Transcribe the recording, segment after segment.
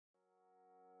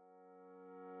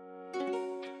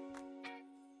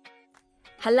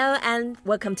Hello and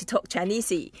welcome to Talk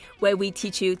Chinese, where we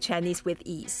teach you Chinese with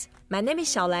ease. My name is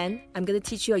ShaoLan. I'm going to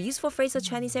teach you a useful phrase of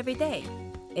Chinese every day.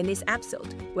 In this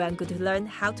episode, where I'm going to learn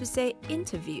how to say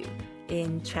interview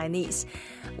in Chinese,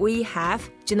 we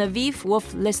have Genevieve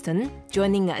of Lydstone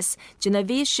joining us.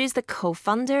 Genevieve, she's the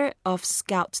co-founder of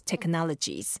Scout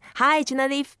Technologies. Hi,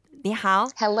 Genevieve. 你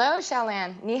好. Hello,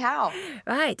 ShaoLan. 你好.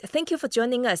 Right. Thank you for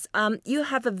joining us. You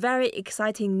have a very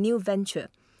exciting new venture,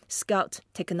 Scout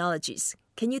Technologies.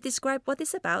 Can you describe what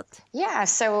it's about? Yeah,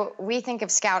 so we think of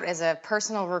Scout as a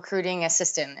personal recruiting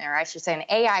assistant, or I should say an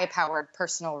AI-powered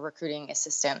personal recruiting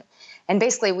assistant. And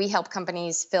basically, we help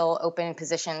companies fill open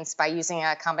positions by using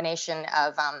a combination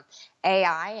of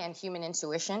AI and human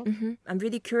intuition. Mm-hmm. I'm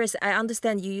really curious. I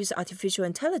understand you use artificial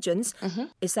intelligence. Mm-hmm.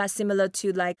 Is that similar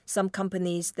to like some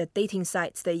companies, the dating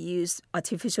sites, they use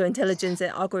artificial intelligence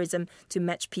and algorithm to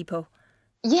match people?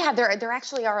 Yeah, there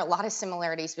actually are a lot of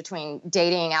similarities between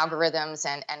dating algorithms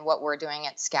and what we're doing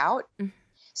at Scout. Mm-hmm.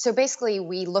 So basically,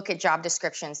 we look at job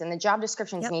descriptions, and the job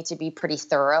descriptions need to be pretty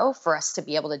thorough for us to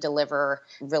be able to deliver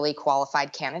really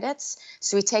qualified candidates.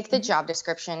 So we take the job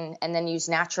description and then use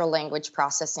natural language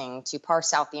processing to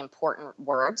parse out the important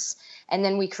words. And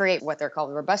then we create what they're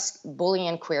called robust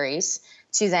Boolean queries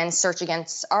to then search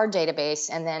against our database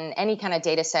and then any kind of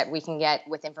data set we can get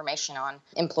with information on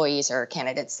employees or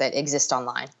candidates that exist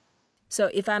online. So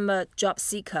if I'm a job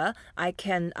seeker, I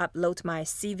can upload my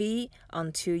CV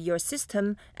onto your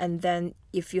system, and then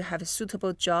if you have a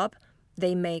suitable job,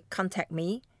 they may contact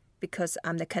me because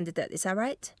I'm the candidate. Is that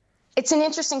right? It's an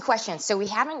interesting question. So we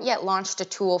haven't yet launched a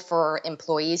tool for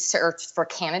employees or for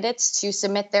candidates to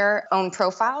submit their own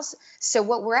profiles. So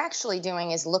what we're actually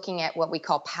doing is looking at what we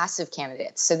call passive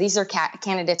candidates. So these are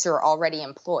candidates who are already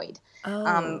employed.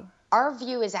 Oh. Our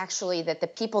view is actually that the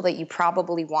people that you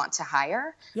probably want to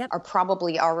hire are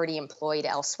probably already employed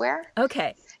elsewhere.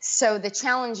 Okay. So the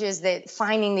challenge is that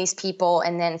finding these people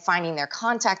and then finding their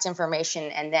contact information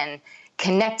and then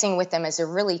connecting with them is a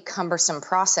really cumbersome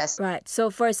process. Right. So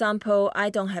for example, I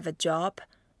don't have a job,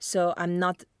 so I'm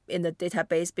not in the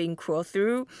database being crawled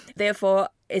through. Therefore,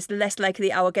 it's less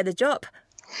likely I will get a job.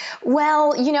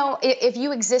 Well, you know, if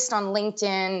you exist on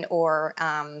LinkedIn or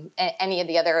any of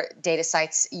the other data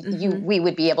sites, we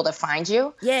would be able to find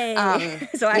you. Yay!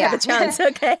 So I have a chance,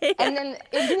 okay. And then,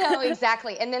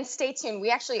 exactly. And then stay tuned. We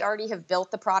actually already have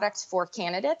built the product for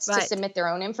candidates to submit their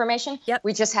own information. Yep.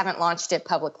 We just haven't launched it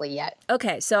publicly yet.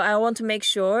 Okay, so I want to make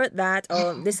sure that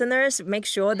listeners make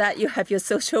sure that you have your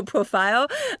social profile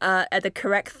at the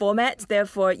correct format.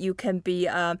 Therefore, you can be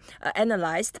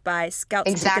analyzed by Scout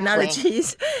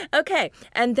Technologies. Okay,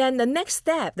 and then the next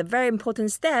step, the very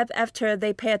important step after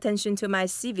they pay attention to my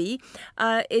CV,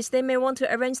 is they may want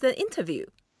to arrange the interview.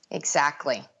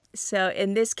 Exactly. So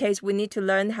in this case, we need to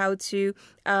learn how to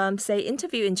say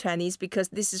interview in Chinese because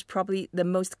this is probably the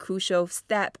most crucial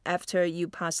step after you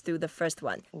pass through the first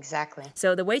one. Exactly.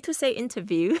 So the way to say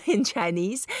interview in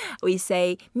Chinese, we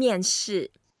say 面试.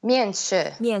 面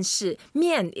试. 面试.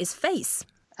 面 is face.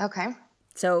 Okay.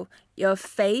 So your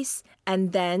face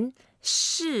and then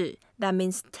试, that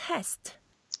means test.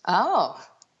 Oh,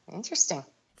 interesting.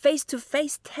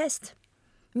 Face-to-face test.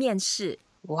 面试.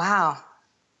 Wow.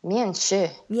 面试.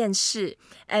 面试.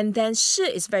 And then 试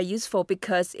is very useful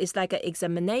because it's like an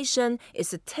examination,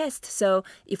 it's a test. So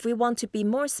if we want to be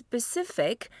more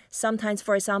specific, sometimes,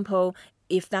 for example,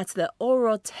 if that's the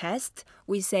oral test,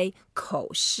 we say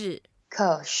口试.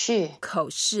 口试. 口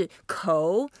试.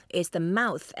 口 is the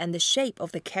mouth, and the shape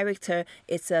of the character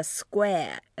is a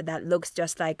square that looks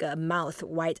just like a mouth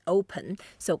wide open.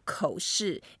 So 口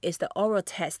试 is the oral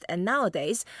test. And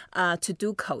nowadays, to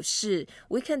do 口试,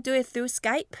 we can do it through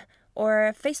Skype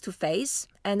or face-to-face.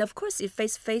 And of course, if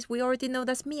face-to-face, we already know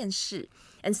that's 面试.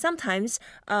 And sometimes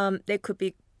they could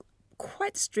be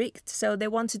quite strict, so they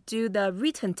want to do the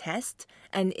written test.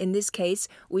 And in this case,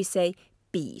 we say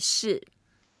笔试.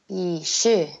 笔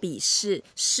试. 笔试.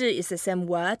 试 is the same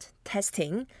word,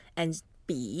 testing, and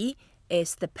笔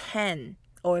is the pen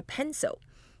or pencil.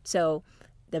 So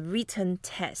the written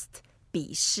test,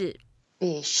 笔试.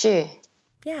 笔试.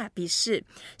 Yeah, 笔试.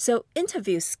 So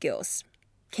interview skills.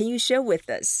 Can you share with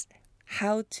us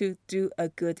how to do a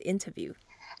good interview?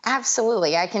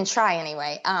 Absolutely. I can try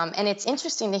anyway. And it's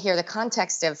interesting to hear the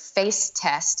context of face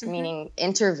test, meaning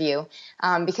interview,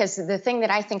 because the thing that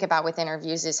I think about with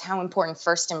interviews is how important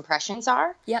first impressions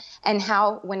are. Yep. And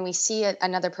how when we see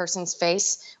another person's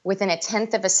face, within a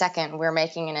tenth of a second, we're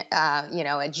making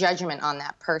a judgment on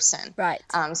that person. Right.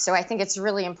 So I think it's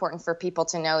really important for people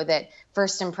to know that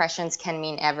first impressions can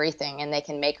mean everything and they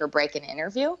can make or break an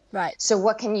interview. Right. So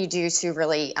what can you do to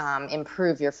really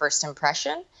improve your first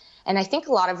impression? And I think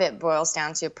a lot of it boils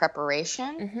down to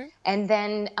preparation and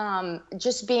then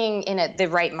just being in the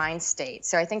right mind state.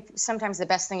 So I think sometimes the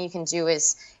best thing you can do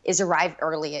is arrive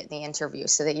early at the interview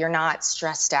so that you're not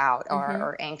stressed out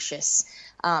or anxious.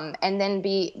 And then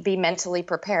be mentally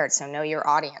prepared. So know your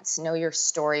audience, know your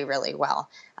story really well.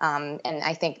 And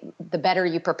I think the better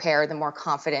you prepare, the more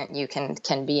confident you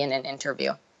can be in an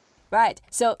interview. Right.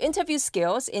 So interview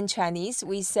skills in Chinese,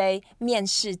 we say 面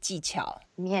试技巧.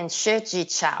面试技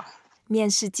巧.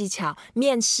面试技巧.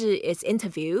面试 is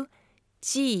interview.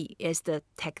 技 is the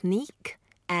technique.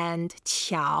 And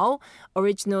巧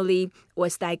originally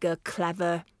was like a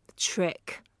clever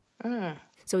trick.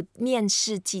 So 面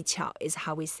试技巧 is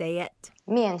how we say it.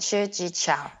 面试技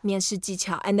巧.面试技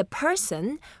巧. And the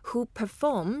person who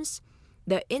performs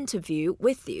the interview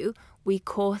with you, we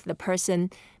call the person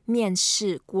面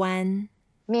试官.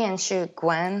 面试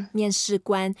官.面试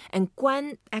官. And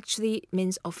官 actually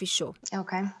means official.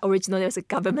 Okay. Originally, it was a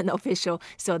government official,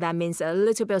 so that means a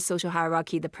little bit of social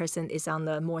hierarchy. The person is on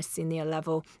the more senior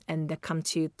level, and they come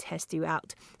to test you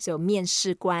out. So 面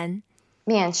试官.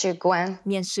面试官.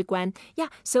面试官. Yeah,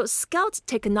 so Scout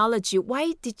Technology,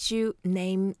 why did you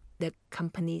name the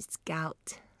company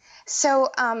Scout? So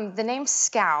the name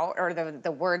Scout, or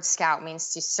the word Scout,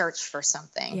 means to search for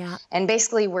something. Yeah. And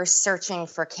basically, we're searching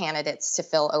for candidates to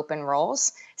fill open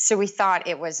roles. So we thought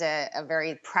it was a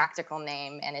very practical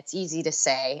name, and it's easy to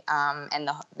say, and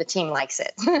the team likes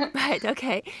it. Right,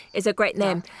 okay. It's a great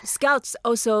name. Yeah. Scouts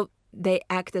also, they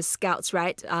act as scouts,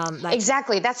 right?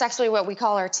 Exactly. That's actually what we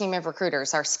call our team of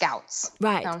recruiters, our scouts.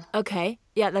 Right. Okay.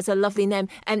 Yeah, that's a lovely name.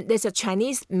 And there's a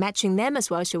Chinese matching name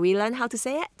as well. Should we learn how to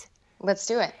say it? Let's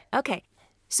do it. Okay.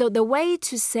 So the way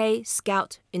to say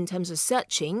scout in terms of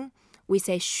searching, we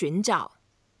say 寻找.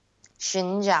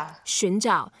 寻找. 寻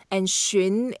找. And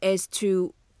寻 is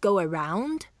to go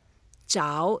around.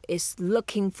 找 is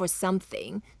looking for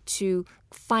something, to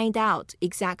find out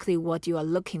exactly what you are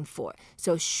looking for.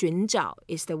 So 寻找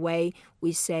is the way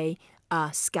we say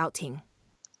scouting.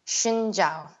 寻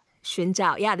找. 寻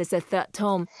找. Yeah, there's a third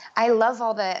tone. I love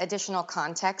all the additional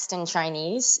context in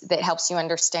Chinese that helps you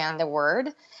understand the word.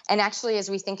 And actually,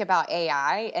 as we think about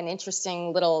AI, an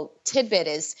interesting little tidbit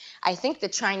is I think the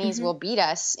Chinese will beat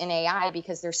us in AI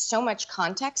because there's so much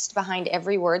context behind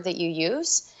every word that you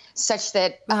use, such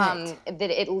that that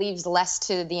it leaves less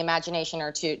to the imagination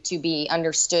or to be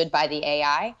understood by the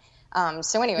AI.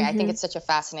 So anyway, I think it's such a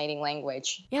fascinating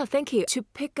language. Yeah, thank you. To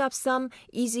pick up some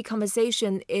easy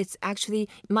conversation, it's actually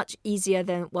much easier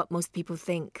than what most people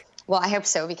think. Well, I hope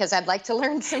so, because I'd like to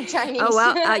learn some Chinese. Oh,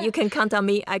 well, you can count on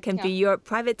me. I can be your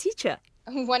private teacher.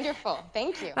 Wonderful.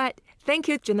 Thank you. Right. Thank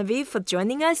you, Genevieve, for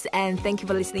joining us, and thank you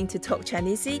for listening to Talk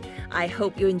Chinese. I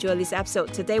hope you enjoyed this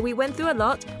episode. Today we went through a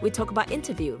lot. We talk about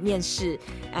interview, 面试,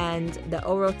 and the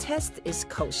oral test is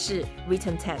口试,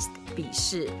 written test, 笔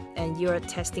试, and your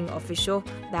testing official,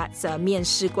 that's 面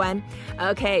试官.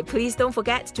 Okay, please don't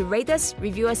forget to rate us,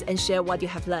 review us, and share what you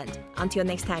have learned. Until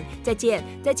next time, 再见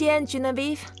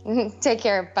Genevieve. Take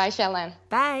care. Bye, ShaoLan.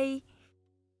 Bye.